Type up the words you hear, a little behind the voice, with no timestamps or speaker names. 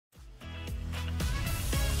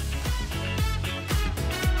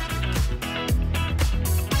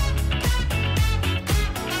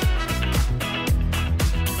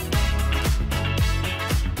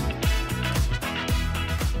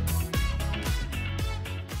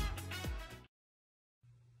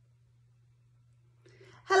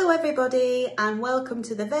Hello everybody and welcome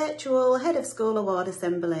to the virtual Head of School Award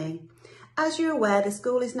Assembly. As you're aware, the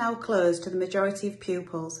school is now closed to the majority of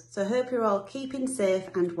pupils, so I hope you're all keeping safe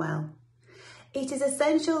and well. It is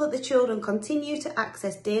essential that the children continue to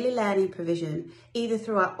access daily learning provision, either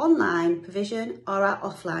through our online provision or our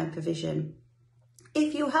offline provision.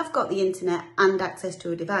 If you have got the internet and access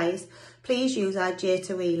to a device, please use our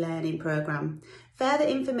J2E learning programme. Further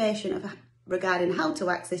information regarding how to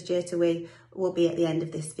access J2E will be at the end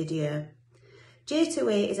of this video.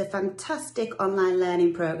 J2E is a fantastic online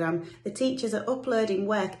learning programme. The teachers are uploading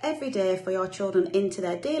work every day for your children into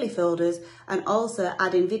their daily folders and also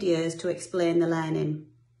adding videos to explain the learning.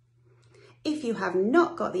 If you have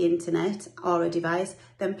not got the internet or a device,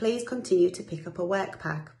 then please continue to pick up a work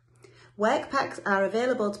pack. Work packs are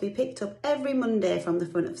available to be picked up every Monday from the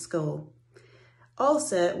front of school.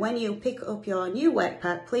 Also, when you pick up your new work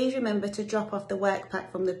pack, please remember to drop off the work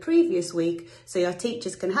pack from the previous week so your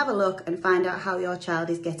teachers can have a look and find out how your child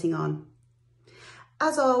is getting on.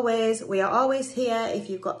 As always, we are always here.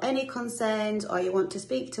 If you've got any concerns or you want to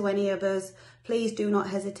speak to any of us, please do not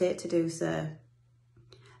hesitate to do so.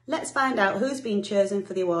 Let's find out who's been chosen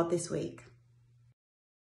for the award this week.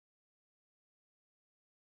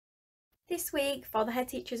 This week for the Head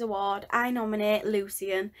Teachers Award, I nominate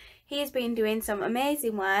Lucian. He has been doing some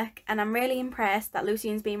amazing work and I'm really impressed that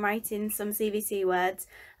Lucian's been writing some CVC words,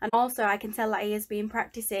 and also I can tell that he has been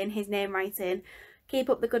practicing his name writing. Keep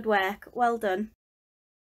up the good work. Well done.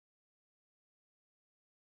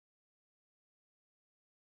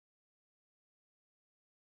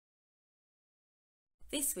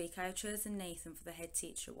 This week I have chosen Nathan for the Head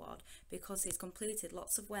Teacher Award because he's completed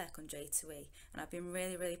lots of work on J2E and I've been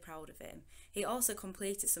really proud of him. He also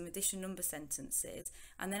completed some addition number sentences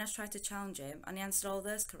and then I tried to challenge him and he answered all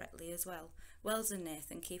those correctly as well. Well done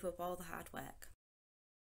Nathan, keep up all the hard work.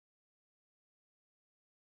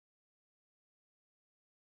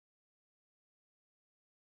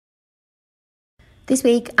 This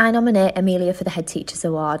week, I nominate Amelia for the Head Teachers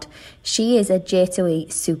Award. She is a J2E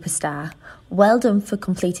superstar. Well done for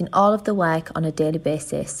completing all of the work on a daily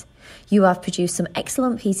basis. You have produced some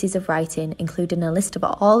excellent pieces of writing, including a list of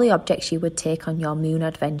all the objects you would take on your moon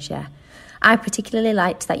adventure. I particularly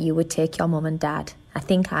liked that you would take your mum and dad. I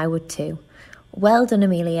think I would too. Well done,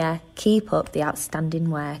 Amelia. Keep up the outstanding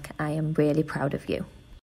work. I am really proud of you.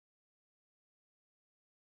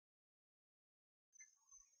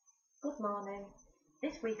 Good morning.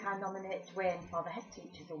 This week I nominate Dwayne for the Head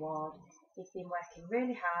Teachers Award. He's been working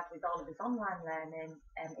really hard with all of his online learning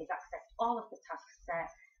and he's accessed all of the tasks set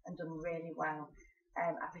and done really well.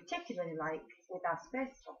 I particularly like, with our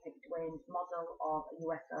space topic, Dwayne's model of a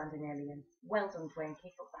UFO and an alien. Well done Dwayne,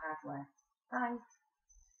 keep up the hard work. Bye.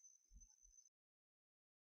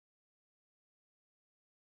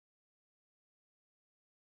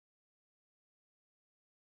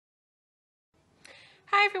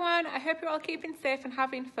 Hi everyone, I hope you're all keeping safe and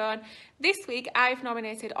having fun. This week I've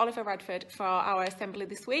nominated Oliver Radford for our assembly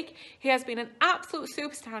this week. He has been an absolute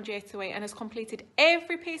superstar on J2E and has completed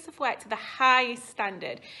every piece of work to the highest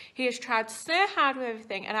standard. He has tried so hard with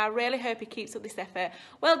everything and I really hope he keeps up this effort.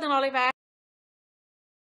 Well done Oliver.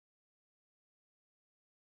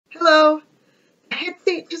 Hello, the Head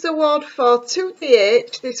Teachers Award for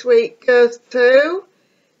 2DH this week goes to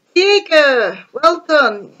Diego. Well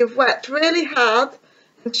done, you've worked really hard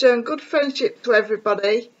and shown good friendship to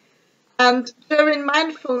everybody, and during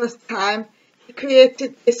mindfulness time you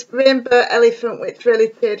created this rainbow elephant which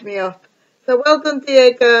really cheered me up. So well done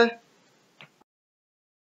Diego.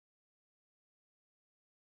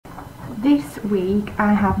 This week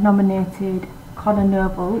I have nominated Connor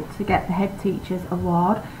Noble to get the Head Teachers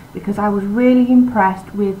Award because I was really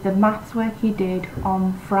impressed with the maths work he did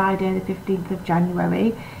on Friday the 15th of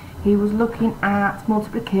January. He was looking at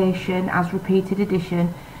multiplication as repeated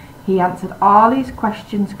addition. He answered all his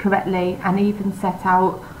questions correctly and even set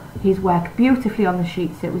out his work beautifully on the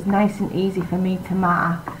sheet, so it was nice and easy for me to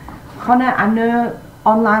mark. Connor, I know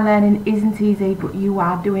online learning isn't easy, but you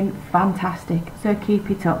are doing fantastic, so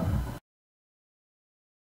keep it up.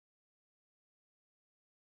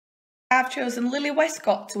 I've chosen Lily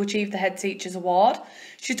Westcott to achieve the Head Teachers Award.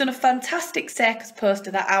 She's done a fantastic circus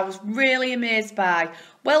poster that I was really amazed by.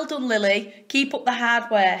 Well done Lily, keep up the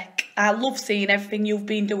hard work. I love seeing everything you've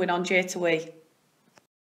been doing on J2E.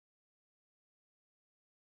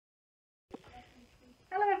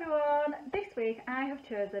 Hello everyone, this week I have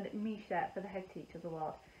chosen Misha for the Head Teachers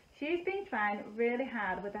Award. She's been trying really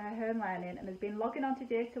hard with her home learning and has been logging on to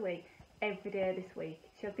J2E every day this week.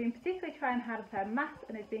 She has been particularly trying hard with her maths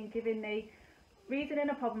and has been giving the reasoning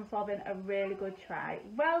and problem solving a really good try.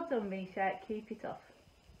 Well done Misha, keep it up.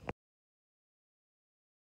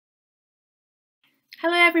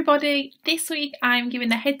 Hello everybody, this week I'm giving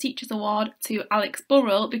the Head Teachers Award to Alex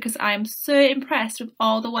Burrell because I am so impressed with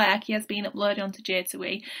all the work he has been uploading onto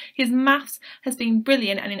J2E. His maths has been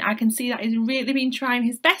brilliant and I can see that he's really been trying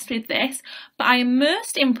his best with this, but I am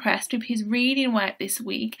most impressed with his reading work this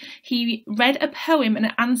week. He read a poem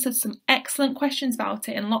and answered some excellent questions about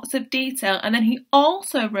it in lots of detail, and then he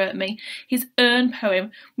also wrote me his own poem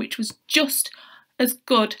which was just as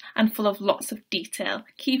good and full of lots of detail.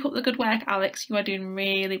 Keep up the good work, Alex. You are doing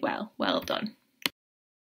really well. Well done.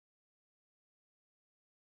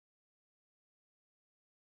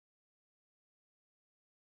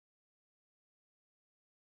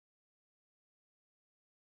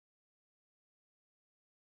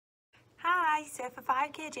 Hi, so for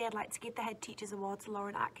 5kg I'd like to give the Head Teachers Award to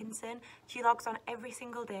Lauren Atkinson. She logs on every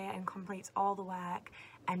single day and completes all the work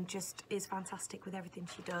and just is fantastic with everything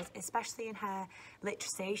she does, especially in her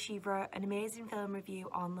literacy. She wrote an amazing film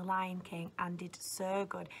review on The Lion King and did so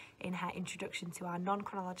good in her introduction to our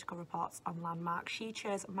non-chronological reports on landmarks. She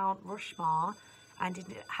chose Mount Rushmore and did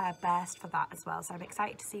her best for that as well, so I'm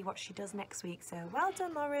excited to see what she does next week, so well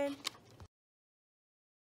done, Lauren.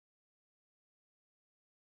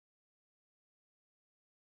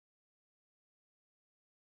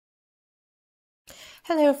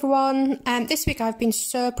 Hello everyone. This week I've been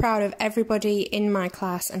so proud of everybody in my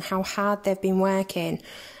class and how hard they've been working.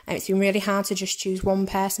 It's been really hard to just choose one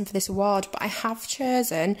person for this award, but I have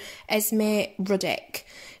chosen Esme Ruddick.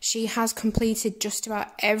 She has completed just about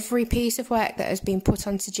every piece of work that has been put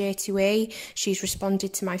onto J2E. She's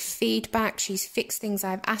responded to my feedback, she's fixed things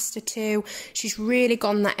I've asked her to. She's really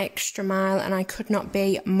gone that extra mile and I could not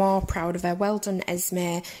be more proud of her. Well done,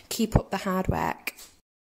 Esme. Keep up the hard work.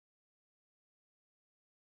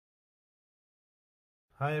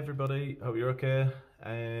 Hi everybody, hope you're okay.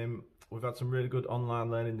 We've had some really good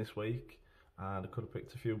online learning this week and I could have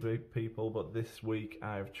picked a few people, but this week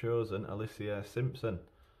I've chosen Alicia Simpson.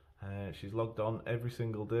 She's logged on every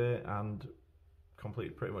single day and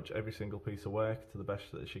completed pretty much every single piece of work to the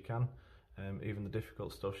best that she can. Even the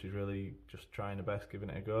difficult stuff, she's really just trying her best,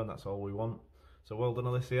 giving it a go, and that's all we want. So well done,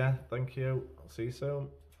 Alicia, thank you, I'll see you soon.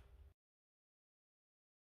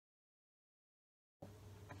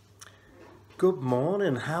 Good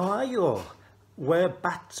morning, how are you all? We're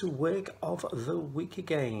back to work of the week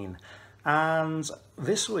again, and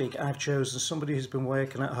this week I've chosen somebody who's been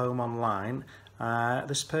working at home online.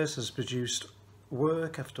 This person has produced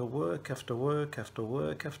work after work after work after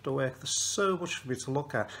work after work. There's so much for me to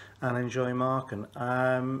look at and enjoy marking.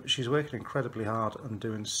 She's working incredibly hard and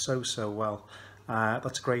doing so well.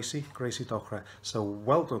 That's Gracie Dockra. So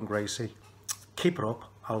well done, Gracie. Keep it up.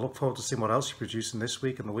 I'll look forward to seeing what else you're producing this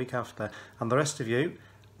week and the week after. And the rest of you,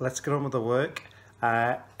 let's get on with the work.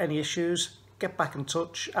 Any issues, get back in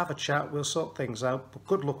touch, have a chat, we'll sort things out. But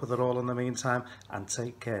good luck with it all in the meantime and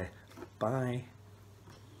take care. Bye.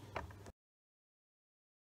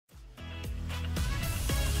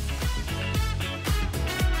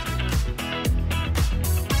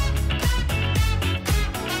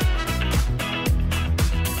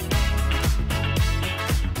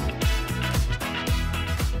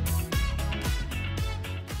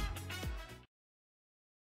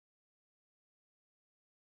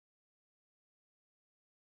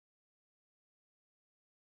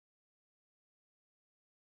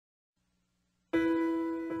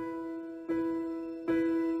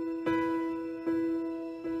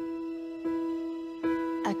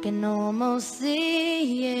 I can almost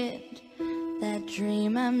see it, that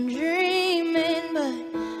dream I'm dreaming,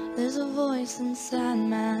 but there's a voice inside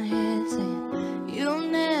my head saying you'll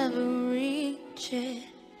never reach it.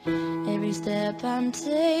 Every step I'm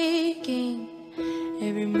taking,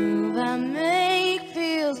 every move I make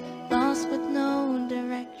feels lost with no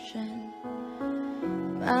direction.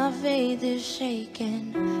 My faith is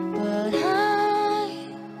shaking, but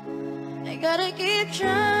I gotta keep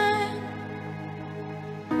trying.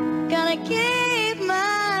 Gotta keep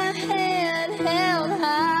my head held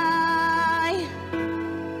high.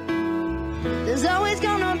 There's always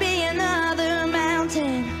gonna be another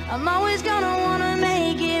mountain. I'm always gonna wanna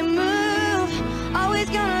make it move. Always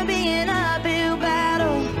gonna be an uphill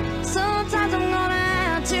battle. Sometimes I'm gonna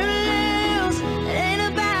have to lose. It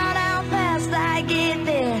ain't about how fast I get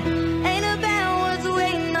there. Ain't about what's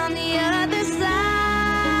waiting on the other side.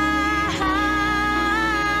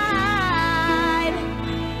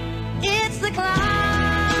 It's the climb.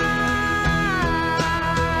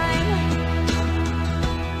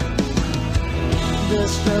 The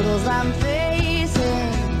struggles I'm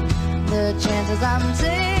facing, the chances I'm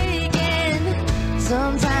taking,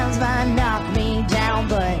 sometimes might knock me down,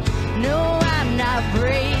 but no, I'm not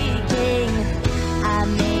breaking. I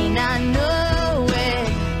may not know it,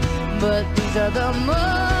 the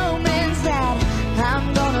moments that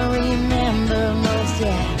I'm gonna remember most.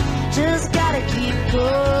 Yeah, just gotta keep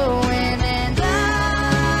going.